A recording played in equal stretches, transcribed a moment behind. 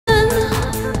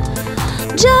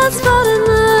just for the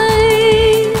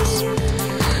night.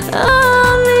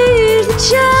 I'll leave the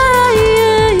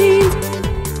chain.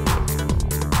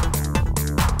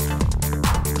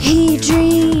 He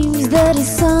dreams that his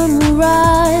sun will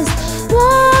rise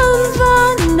one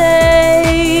fine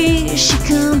day. She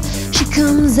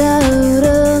comes out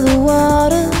of the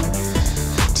water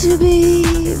to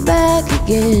be back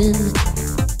again.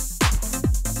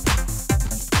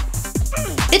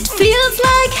 It feels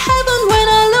like heaven when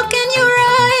I look in your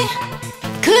eye.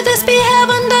 Could this be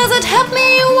heaven? Does it help me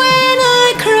when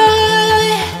I cry?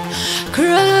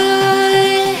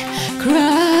 Cry,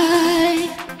 cry.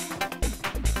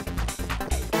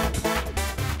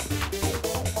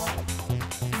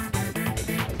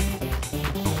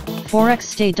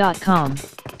 ForexStay.com.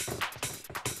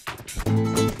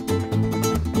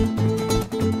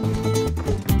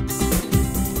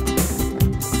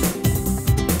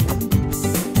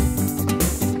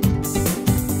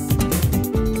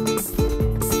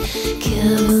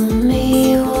 Cover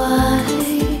me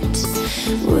white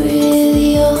with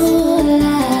your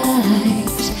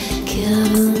light.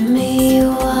 Cover me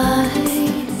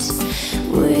white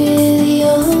with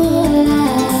your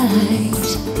light.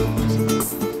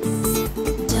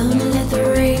 Don't let the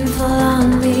rain fall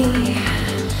on me.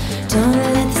 Don't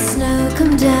let the snow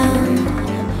come down.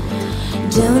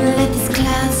 Don't let these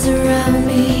clouds surround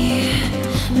me.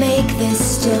 Make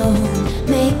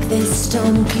this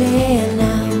storm clear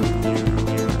now.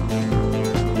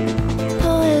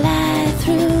 Pour light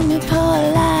through me, pour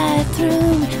light through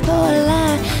me, pour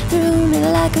light through me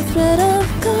like a thread of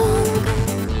gold.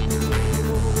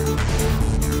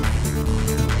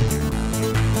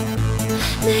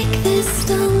 Make this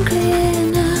storm clear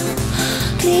now,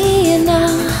 clear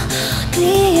now,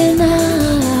 clear now.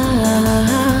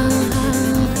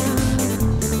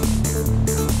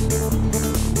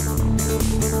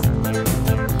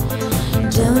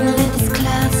 Don't let these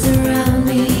clouds surround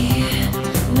me.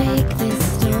 Make this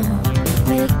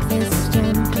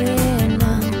storm clear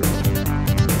now.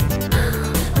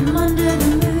 I'm under the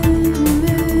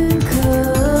moon,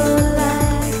 cold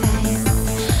like ice.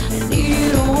 I need you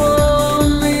to warm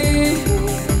me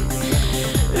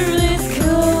through these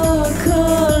cold,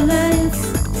 cold nights.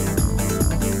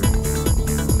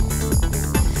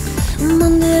 I'm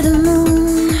under the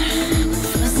moon,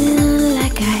 frozen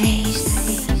like ice.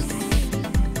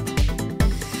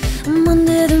 I'm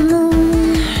under the moon.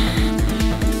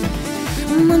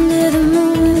 I'm under the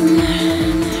moon.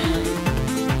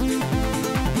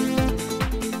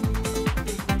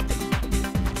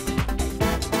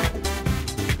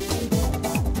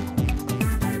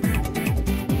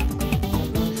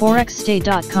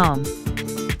 ForexStay.com.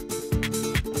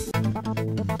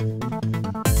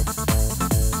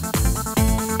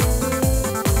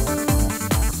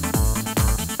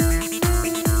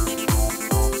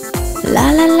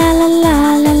 La la la la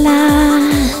la la la.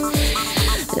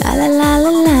 La la la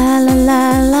la la la la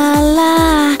la la.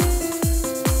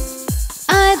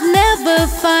 I'd never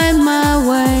find my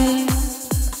way.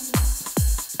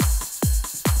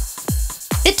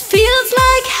 It feels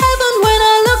like heaven when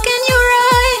I look in your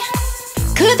eye.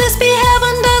 Could this be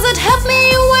heaven? Does it help me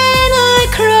when I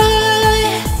cry?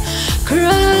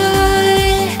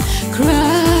 Cry,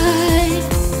 cry.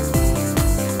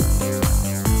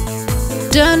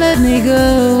 Don't let me go.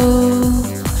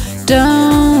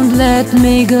 Don't let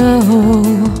me go.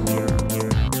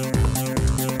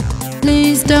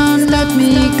 Please don't let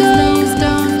me go.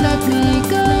 Don't let me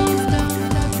go.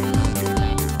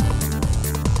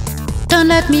 Don't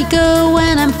let me go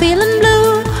when I'm feeling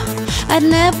blue. I'd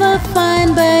never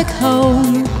find back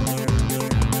home.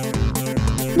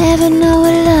 Never know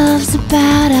what love's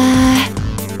about. I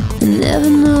never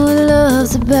know what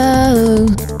love's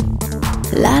about.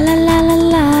 La la la la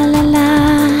la la la.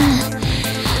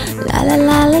 La la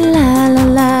la la la la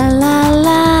la la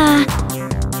la.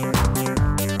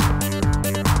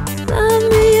 Love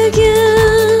me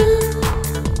again.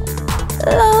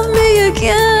 Love me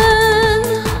again.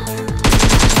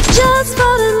 Just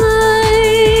for the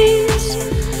night.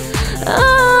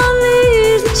 I'll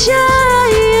leave the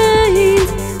chain.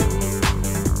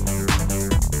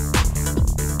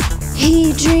 He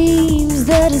dreams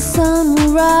that his sun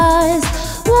will rise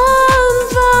one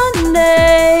fine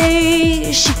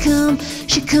day.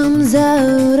 She comes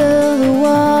out of the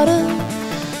water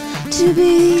to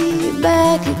be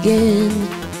back again.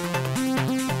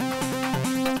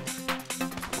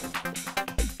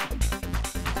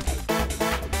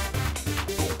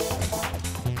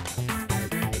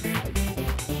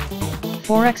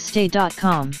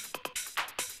 ForexStay.com.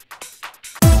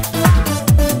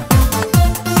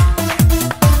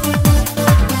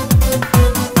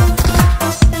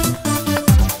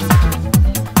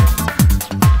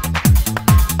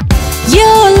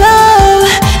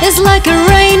 like a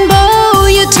rainbow,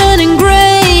 you're turning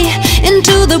gray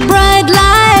into the bright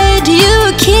light.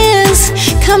 Your kiss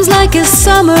comes like a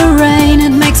summer rain.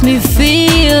 It makes me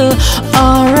feel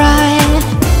alright,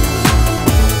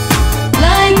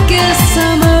 like a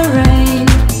summer rain.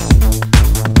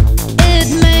 It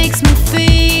makes me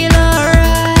feel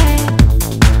alright.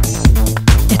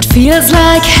 It feels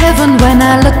like heaven when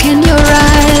I look in your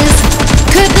eyes.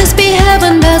 Could this be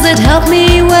heaven? Does it help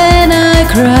me when I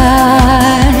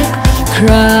cry,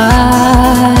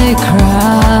 cry,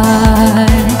 cry?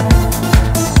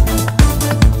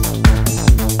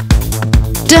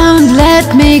 Don't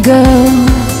let me go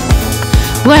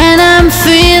when I'm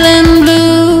feeling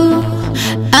blue.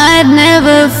 I'd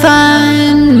never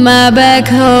find my back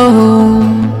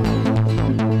home.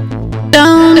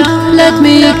 Don't let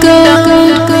me go,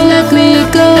 let me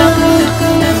go.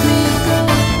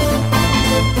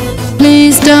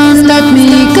 Please don't let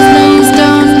me go,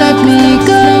 don't let me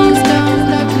go.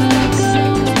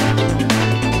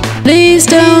 Please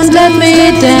don't let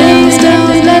me down,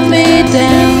 don't let me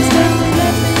down.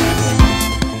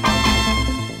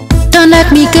 Don't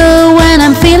let me go when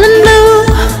I'm feeling blue.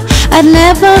 I'd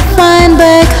never find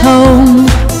back home.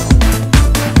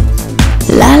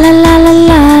 La la la la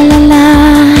la la la.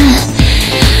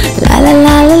 La la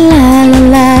la la la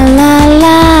la la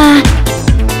la.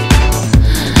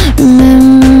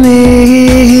 Remember me,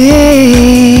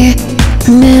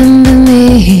 remember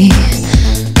me.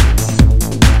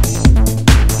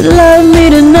 Love me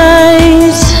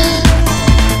tonight,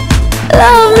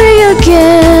 love me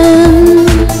again,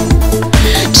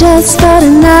 just for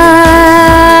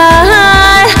tonight.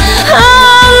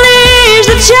 Unleash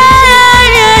the chain.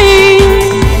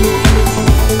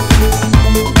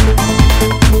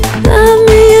 Love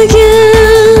me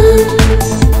again,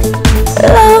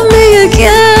 love me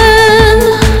again,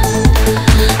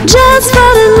 just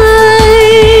for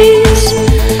tonight.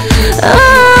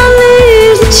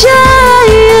 Unleash the chain.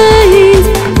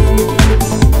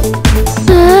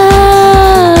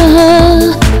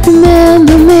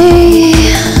 Remember me.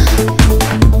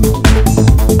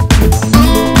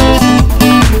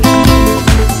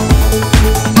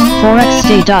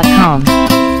 ForexStay.com.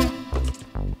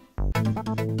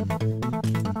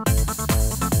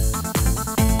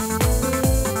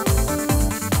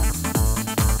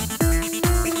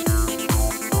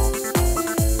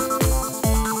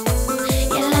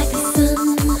 You're like the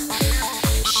sun,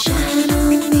 shine on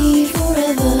me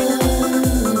forever.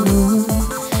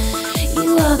 You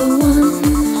are the one,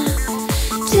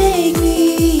 take me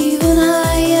even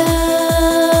higher.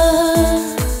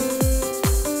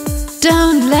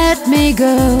 Don't let me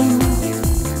go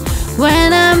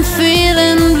when I'm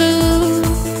feeling blue.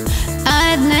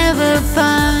 I'd never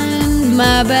find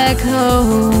my back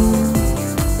home.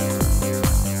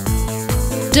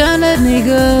 Don't let me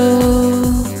go,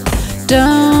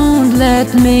 don't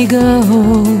let me go.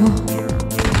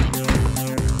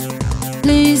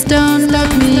 Please don't let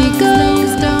me go,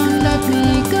 don't let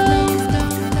me go.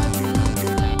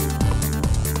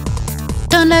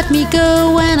 Don't let me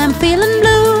go when I'm feeling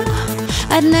blue.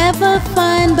 I'd never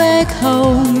find back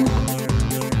home.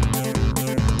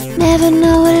 Never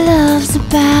know what love's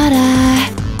about. I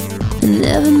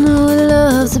never know what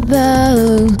love's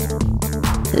about.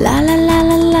 La la la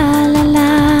la la la la.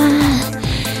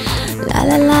 La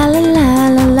la la la la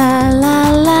la la la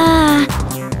la.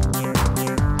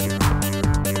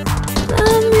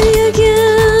 Love me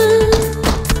again,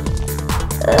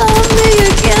 love me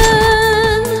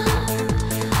again,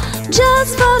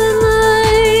 just for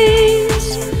tonight.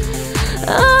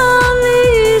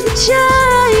 Unleash the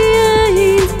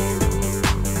chain.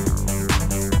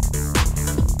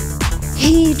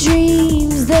 He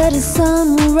dreams that his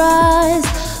sun will rise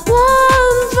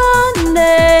one fine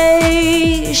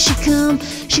day.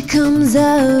 She comes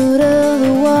out of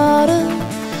the water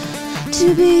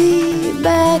to be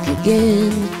back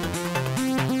again.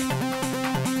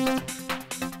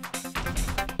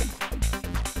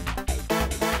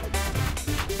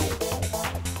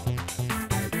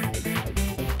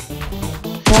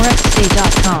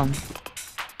 ForexStay.com.